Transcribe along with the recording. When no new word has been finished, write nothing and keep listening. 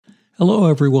Hello,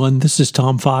 everyone. This is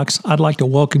Tom Fox. I'd like to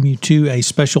welcome you to a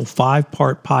special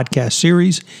 5-part podcast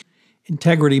series,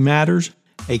 Integrity Matters,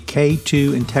 a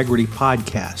K2 Integrity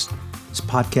podcast. This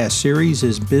podcast series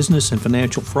is business and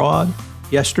financial fraud,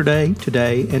 yesterday,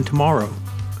 today, and tomorrow.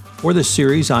 For this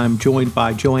series, I'm joined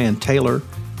by Joanne Taylor,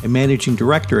 a managing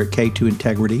director at K2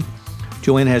 Integrity.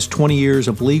 Joanne has 20 years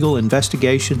of legal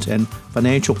investigations and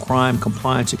financial crime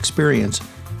compliance experience,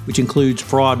 which includes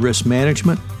fraud risk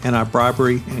management,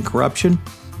 anti-bribery and corruption,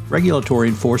 regulatory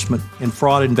enforcement, and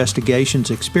fraud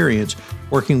investigations experience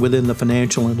working within the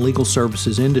financial and legal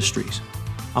services industries.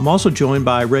 I'm also joined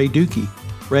by Ray Dukey.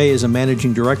 Ray is a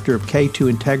managing director of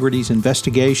K2 Integrity's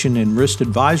investigation and risk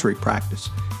advisory practice.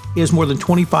 He has more than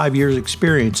 25 years'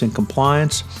 experience in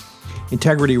compliance,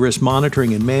 integrity risk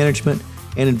monitoring and management,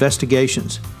 and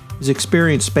investigations. His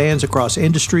experience spans across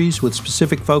industries with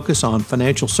specific focus on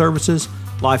financial services,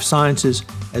 life sciences,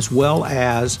 as well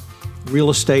as real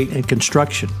estate and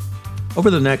construction. Over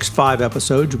the next 5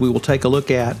 episodes, we will take a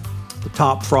look at the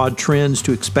top fraud trends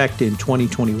to expect in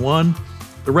 2021,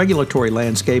 the regulatory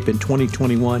landscape in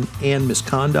 2021 and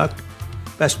misconduct,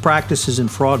 best practices in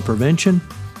fraud prevention,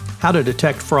 how to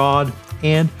detect fraud,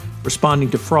 and responding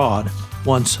to fraud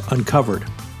once uncovered.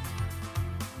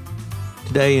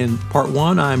 Today in part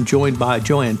 1, I'm joined by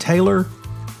Joanne Taylor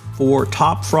for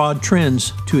top fraud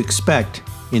trends to expect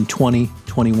in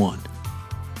 2021.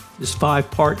 This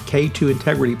 5-part K2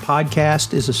 Integrity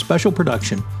podcast is a special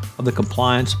production of the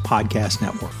Compliance Podcast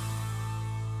Network.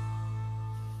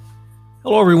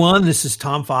 Hello, everyone. This is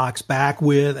Tom Fox back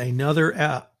with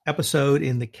another episode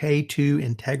in the K2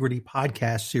 Integrity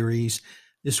podcast series.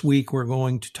 This week, we're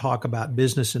going to talk about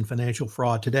business and financial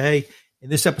fraud. Today, in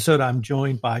this episode, I'm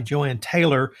joined by Joanne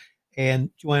Taylor. And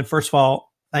Joanne, first of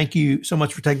all, thank you so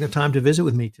much for taking the time to visit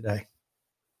with me today.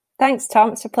 Thanks,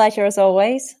 Tom. It's a pleasure as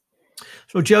always.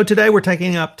 So, Joe, today we're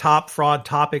taking up top fraud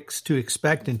topics to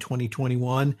expect in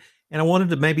 2021. And I wanted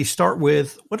to maybe start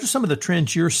with, what are some of the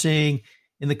trends you're seeing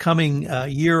in the coming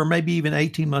year or maybe even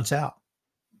 18 months out?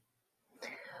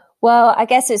 Well, I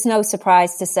guess it's no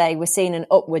surprise to say we're seeing an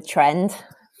upward trend,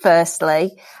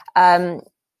 firstly.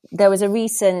 There was a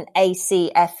recent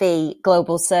ACFE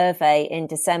global survey in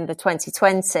December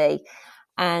 2020.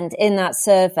 And in that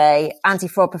survey,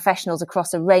 anti-fraud professionals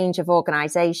across a range of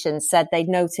organizations said they'd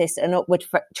noticed an upward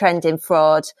trend in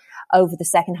fraud over the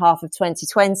second half of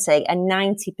 2020. And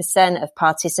 90% of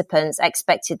participants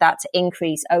expected that to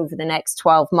increase over the next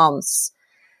 12 months.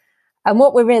 And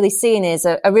what we're really seeing is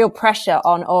a real pressure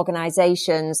on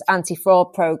organizations'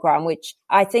 anti-fraud program, which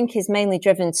I think is mainly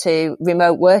driven to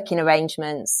remote working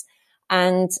arrangements.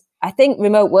 And I think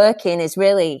remote working is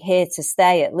really here to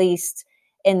stay, at least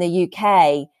in the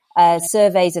UK.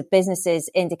 Surveys of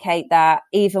businesses indicate that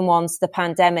even once the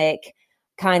pandemic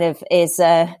kind of is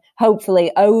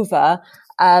hopefully over,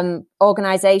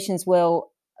 organizations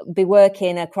will be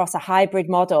working across a hybrid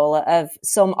model of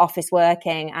some office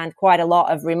working and quite a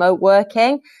lot of remote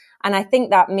working. And I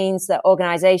think that means that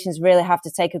organizations really have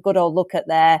to take a good old look at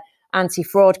their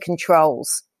anti-fraud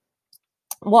controls.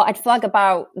 What I'd flag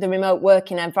about the remote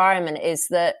working environment is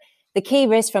that the key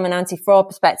risk from an anti-fraud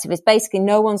perspective is basically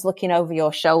no one's looking over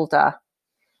your shoulder,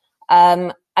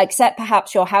 except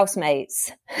perhaps your housemates.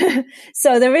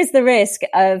 So there is the risk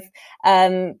of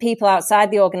people outside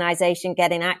the organization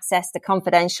getting access to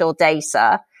confidential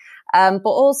data. But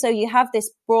also you have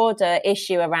this broader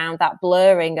issue around that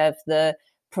blurring of the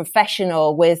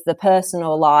professional with the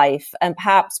personal life, and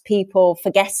perhaps people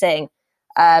forgetting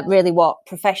really what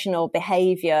professional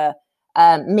behavior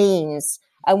means.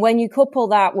 And when you couple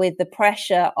that with the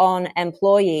pressure on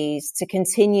employees to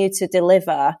continue to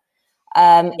deliver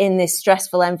in this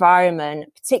stressful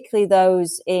environment, particularly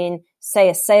those in, say,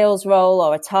 a sales role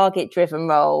or a target-driven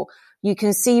role, you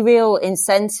can see real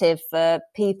incentive for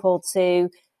people to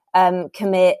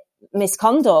commit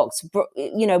misconduct,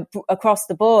 across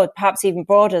the board, perhaps even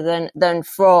broader than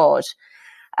fraud.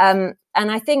 And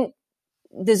I think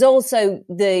there's also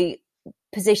the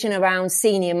position around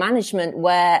senior management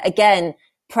where, again,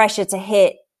 pressure to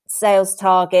hit sales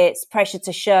targets, pressure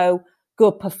to show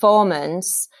good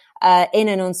performance in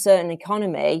an uncertain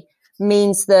economy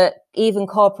means that even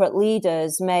corporate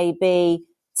leaders may be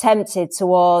tempted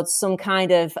towards some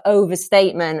kind of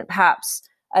overstatement, perhaps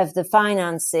of the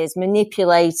finances,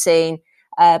 manipulating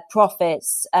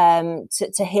profits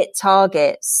to hit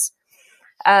targets.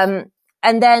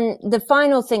 And then the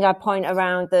final thing I point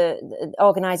around the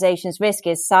organization's risk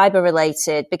is cyber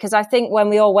related, because I think when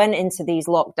we all went into these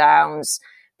lockdowns,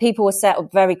 people were set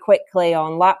up very quickly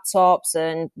on laptops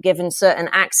and given certain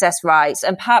access rights.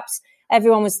 And perhaps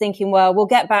everyone was thinking, well, we'll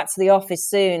get back to the office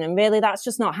soon. And really, that's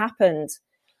just not happened.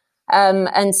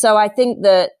 And so I think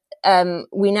that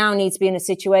we now need to be in a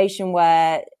situation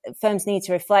where firms need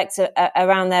to reflect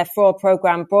around their fraud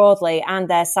program broadly and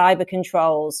their cyber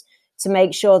controls to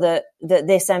make sure that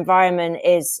this environment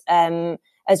is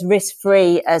as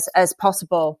risk-free as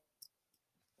possible.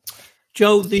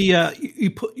 Joe,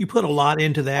 you put a lot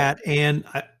into that, and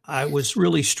I was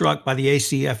really struck by the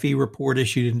ACFE report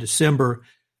issued in December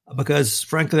because,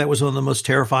 frankly, that was one of the most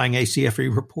terrifying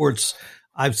ACFE reports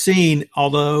I've seen.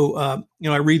 Although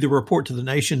I read the report to the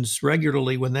nations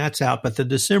regularly when that's out, but the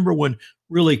December one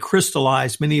really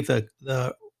crystallized many of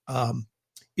the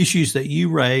issues that you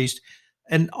raised,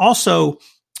 and also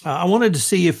I wanted to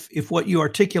see if what you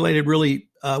articulated really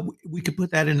we could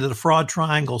put that into the fraud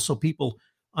triangle so people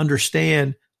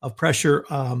understand of pressure,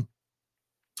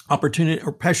 opportunity,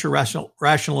 or pressure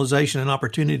rationalization and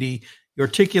opportunity. You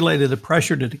articulated the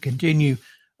pressure to continue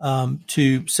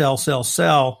to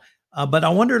sell. But I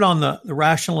wondered on the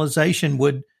rationalization,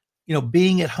 would,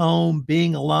 being at home,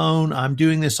 being alone, I'm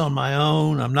doing this on my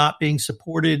own, I'm not being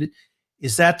supported.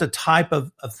 Is that the type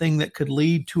of thing that could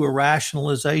lead to a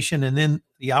rationalization? And then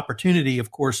the opportunity,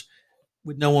 of course,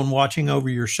 with no one watching over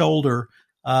your shoulder,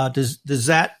 does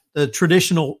that the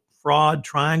traditional fraud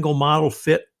triangle model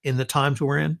fit in the times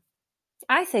we're in?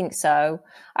 I think so.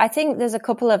 I think there's a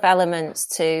couple of elements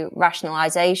to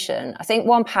rationalization. I think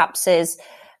one perhaps is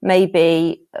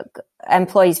maybe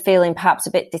employees feeling perhaps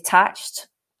a bit detached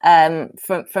from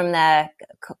their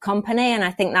company. And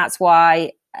I think that's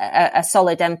why a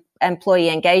solid employee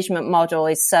engagement model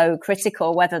is so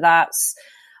critical, whether that's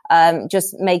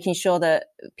just making sure that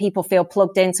people feel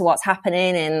plugged into what's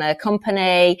happening in the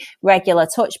company, regular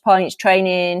touch points,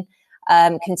 training,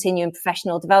 continuing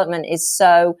professional development is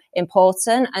so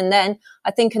important. And then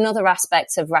I think another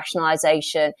aspect of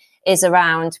rationalization is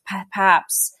around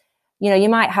perhaps, you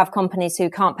might have companies who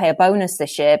can't pay a bonus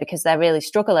this year because they're really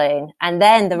struggling. And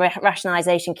then the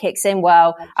rationalization kicks in.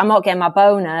 Well, I'm not getting my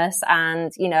bonus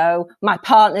and, my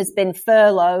partner's been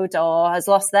furloughed or has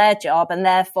lost their job. And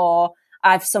therefore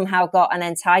I've somehow got an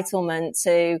entitlement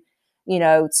to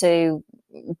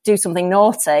do something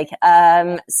naughty.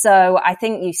 So I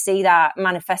think you see that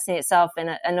manifesting itself in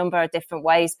a number of different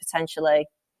ways, potentially.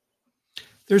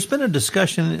 There's been a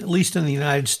discussion, at least in the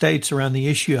United States, around the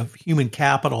issue of human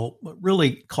capital, but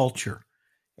really culture.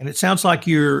 And it sounds like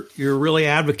you're really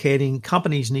advocating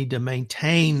companies need to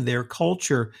maintain their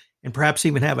culture and perhaps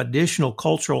even have additional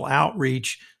cultural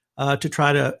outreach to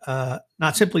try to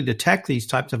not simply detect these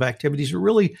types of activities, but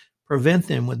really prevent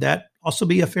them. Would that also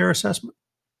be a fair assessment?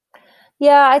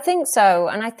 Yeah, I think so.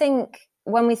 And I think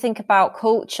when we think about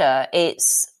culture,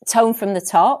 it's tone from the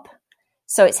top.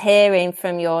 So it's hearing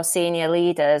from your senior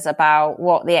leaders about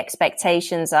what the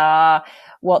expectations are,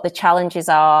 what the challenges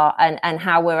are, and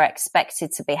how we're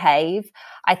expected to behave.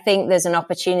 I think there's an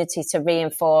opportunity to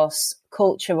reinforce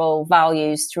cultural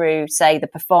values through, say, the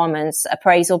performance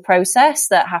appraisal process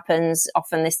that happens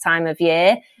often this time of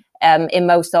year in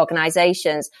most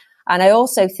organizations. And I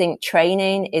also think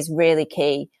training is really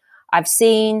key. I've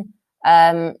seen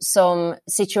some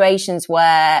situations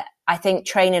where I think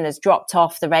training has dropped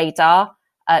off the radar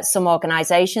at some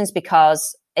organizations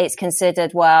because it's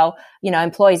considered, well,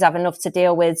 employees have enough to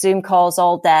deal with, Zoom calls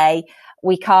all day.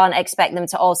 We can't expect them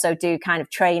to also do kind of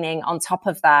training on top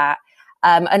of that.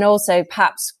 And also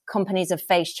perhaps companies have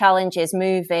faced challenges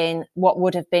moving what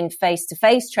would have been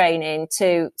face-to-face training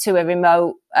to a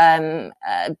remote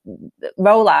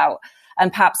rollout.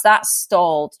 And perhaps that's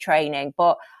stalled training.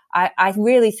 But I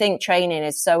really think training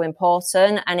is so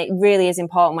important, and it really is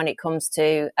important when it comes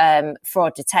to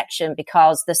fraud detection,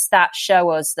 because the stats show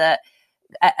us that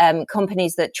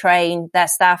companies that train their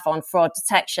staff on fraud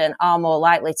detection are more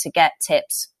likely to get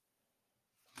tips.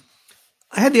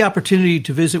 I had the opportunity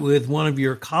to visit with one of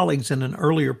your colleagues in an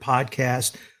earlier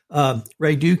podcast,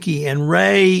 Ray Dukey, and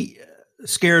Ray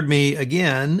scared me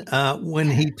again when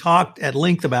he talked at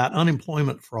length about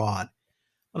unemployment fraud.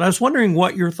 But I was wondering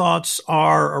what your thoughts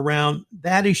are around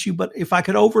that issue. But if I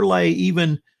could overlay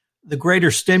even the greater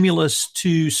stimulus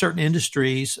to certain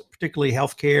industries, particularly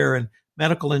healthcare and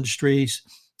medical industries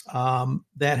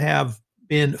that have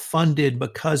been funded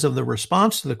because of the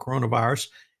response to the coronavirus.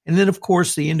 And then, of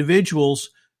course, the individuals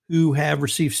who have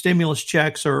received stimulus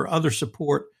checks or other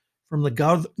support from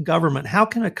the government. How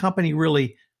can a company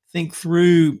really think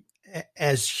through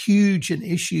as huge an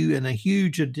issue and a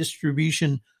huge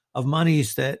distribution of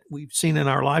monies that we've seen in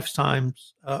our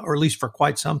lifetimes, or at least for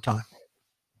quite some time?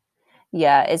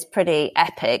 Yeah, it's pretty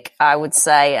epic, I would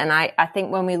say. And I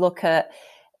think when we look at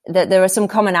there are some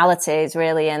commonalities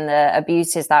really in the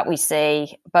abuses that we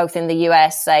see both in the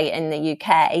US, say in the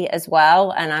UK as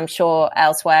well, and I'm sure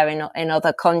elsewhere in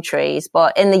other countries.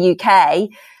 But in the UK,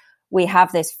 we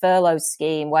have this furlough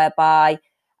scheme whereby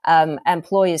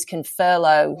employers can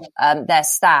furlough their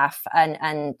staff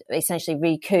and essentially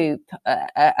recoup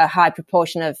a high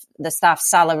proportion of the staff's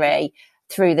salary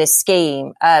through this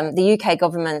scheme. The UK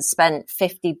government spent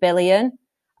 £50 billion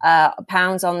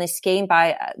pounds on this scheme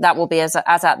that will be as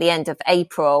at the end of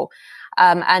April.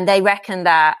 And they reckon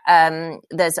that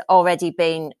there's already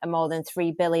been more than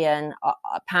 £3 billion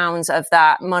pounds of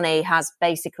that money has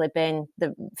basically been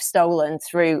stolen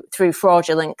through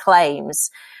fraudulent claims.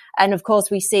 And of course,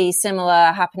 we see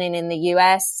similar happening in the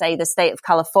US. Say the state of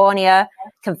California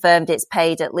confirmed it's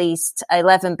paid at least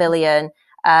 $11 billion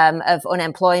of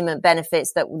unemployment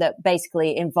benefits that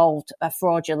basically involved a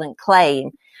fraudulent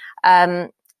claim.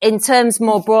 In terms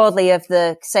more broadly of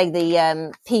the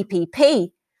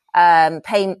PPP,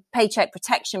 Paycheck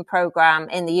Protection Program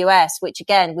in the US, which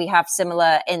again, we have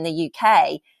similar in the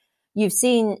UK, you've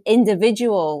seen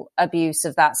individual abuse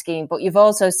of that scheme, but you've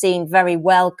also seen very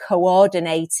well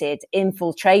coordinated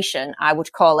infiltration, I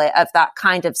would call it, of that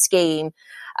kind of scheme.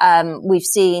 We've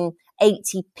seen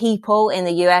 80 people in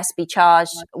the US be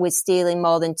charged with stealing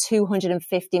more than $250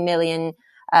 million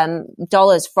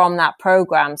from that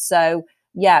program. So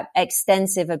yeah,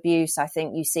 extensive abuse, I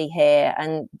think you see here.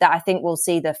 And that I think we'll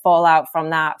see the fallout from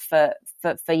that for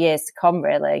years to come,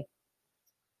 really.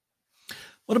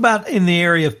 What about in the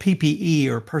area of PPE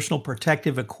or personal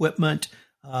protective equipment,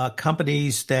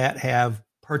 companies that have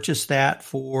purchased that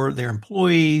for their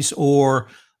employees or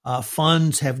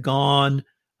funds have gone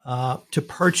to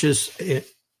purchase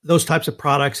those types of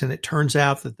products, and it turns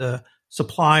out that the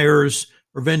suppliers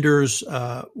or vendors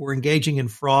were engaging in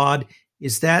fraud?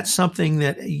 Is that something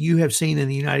that you have seen in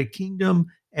the United Kingdom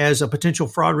as a potential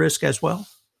fraud risk as well?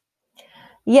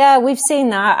 Yeah, we've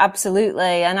seen that,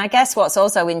 absolutely. And I guess what's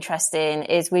also interesting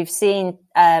is we've seen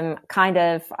kind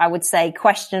of, I would say,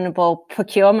 questionable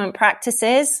procurement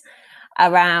practices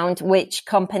around which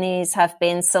companies have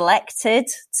been selected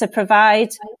to provide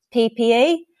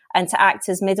PPE and to act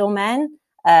as middlemen.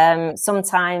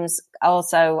 Sometimes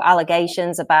also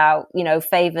allegations about,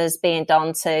 favors being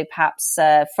done to perhaps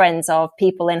friends of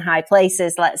people in high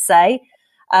places, let's say.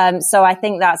 So I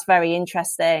think that's very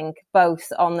interesting,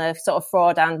 both on the sort of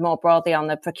fraud and more broadly on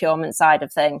the procurement side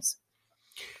of things.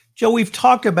 Joe, we've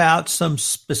talked about some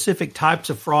specific types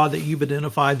of fraud that you've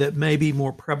identified that may be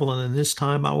more prevalent in this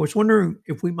time. I was wondering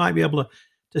if we might be able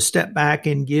to step back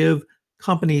and give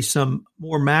companies some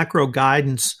more macro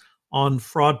guidance on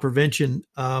fraud prevention.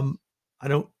 I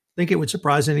don't think it would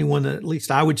surprise anyone that at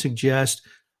least I would suggest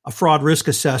a fraud risk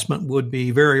assessment would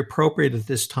be very appropriate at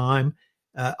this time.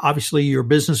 Obviously, your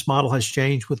business model has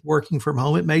changed with working from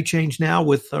home. It may change now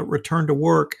with return to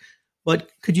work. But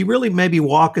could you really maybe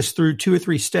walk us through 2 or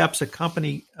 3 steps a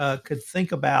company could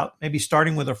think about, maybe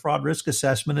starting with a fraud risk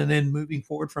assessment and then moving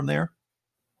forward from there?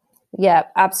 Yeah,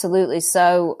 absolutely.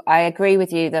 So I agree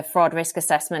with you. The fraud risk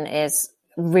assessment is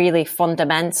really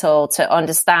fundamental to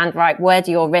understand, right, where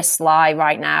do your risks lie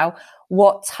right now?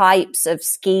 What types of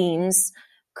schemes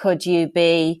could you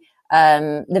be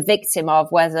the victim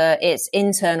of, whether it's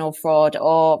internal fraud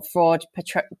or fraud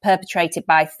perpetrated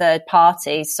by third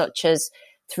parties, such as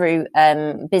through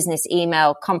business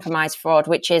email compromise fraud,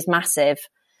 which is massive.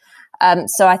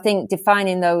 So I think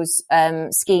defining those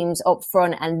schemes up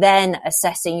front and then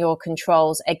assessing your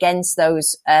controls against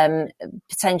those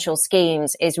potential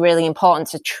schemes is really important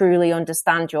to truly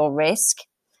understand your risk.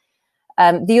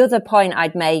 The other point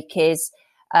I'd make is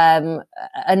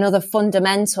another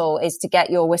fundamental is to get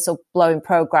your whistleblowing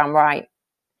program right.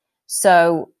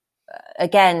 So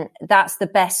again, that's the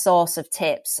best source of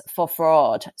tips for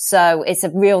fraud. So it's a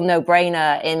real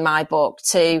no-brainer in my book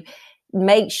to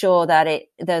make sure that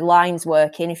the line's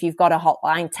working. If you've got a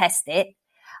hotline, test it.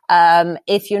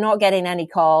 If you're not getting any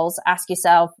calls, ask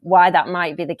yourself why that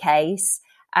might be the case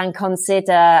and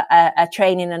consider a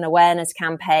training and awareness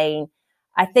campaign.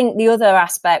 I think the other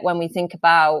aspect when we think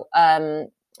about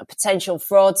potential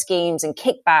fraud schemes and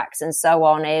kickbacks and so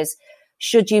on is,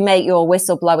 should you make your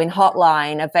whistleblowing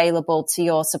hotline available to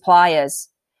your suppliers?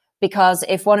 Because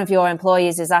if one of your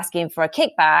employees is asking for a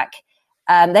kickback,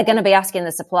 they're going to be asking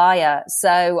the supplier.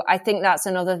 So I think that's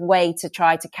another way to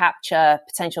try to capture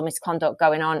potential misconduct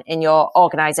going on in your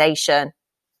organization.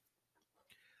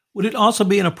 Would it also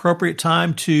be an appropriate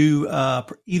time to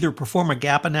either perform a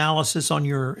gap analysis on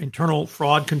your internal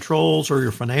fraud controls or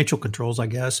your financial controls, I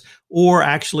guess, or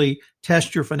actually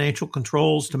test your financial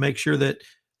controls to make sure that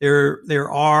there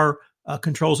are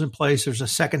controls in place. There's a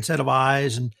second set of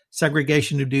eyes and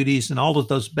segregation of duties and all of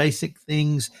those basic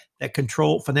things that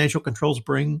financial controls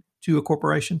bring to a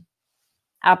corporation?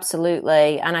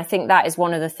 Absolutely. And I think that is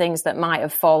one of the things that might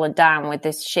have fallen down with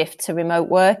this shift to remote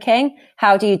working.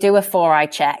 How do you do a 4-eye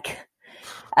check?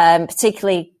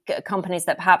 Particularly companies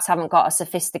that perhaps haven't got a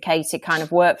sophisticated kind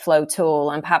of workflow tool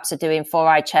and perhaps are doing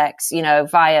 4-eye checks,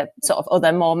 via sort of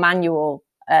other more manual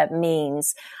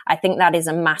means. I think that is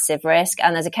a massive risk.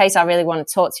 And there's a case I really want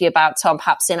to talk to you about, Tom,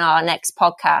 perhaps in our next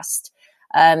podcast,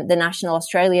 the National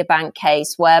Australia Bank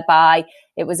case, whereby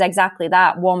it was exactly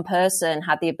that. One person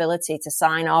had the ability to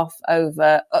sign off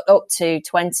over up to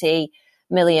 20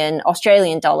 million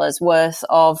Australian dollars worth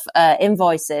of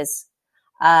invoices,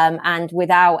 and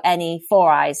without any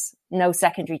 4 eyes, no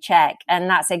secondary check. And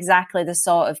that's exactly the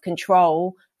sort of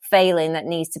control failing that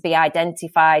needs to be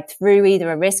identified through either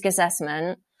a risk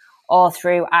assessment or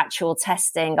through actual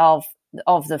testing of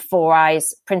the 4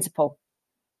 eyes principle.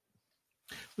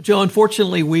 Well, Joe,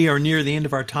 unfortunately, we are near the end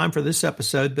of our time for this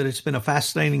episode, but it's been a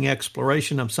fascinating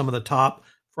exploration of some of the top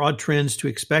fraud trends to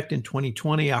expect in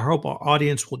 2020. I hope our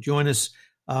audience will join us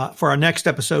for our next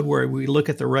episode where we look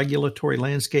at the regulatory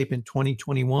landscape in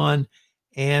 2021.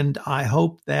 And I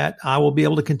hope that I will be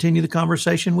able to continue the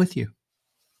conversation with you.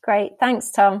 Great.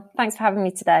 Thanks, Tom. Thanks for having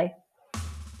me today.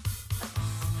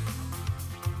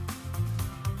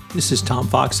 This is Tom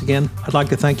Fox again. I'd like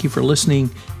to thank you for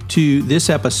listening to this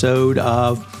episode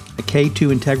of the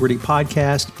K2 Integrity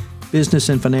Podcast, Business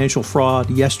and Financial Fraud,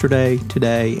 Yesterday,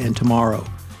 Today, and Tomorrow.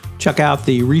 Check out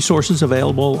the resources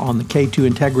available on the K2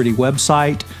 Integrity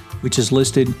website, which is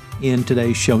listed in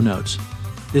today's show notes.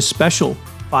 This special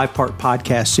 5-part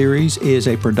podcast series is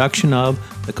a production of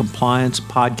the Compliance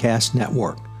Podcast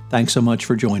Network. Thanks so much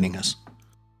for joining us.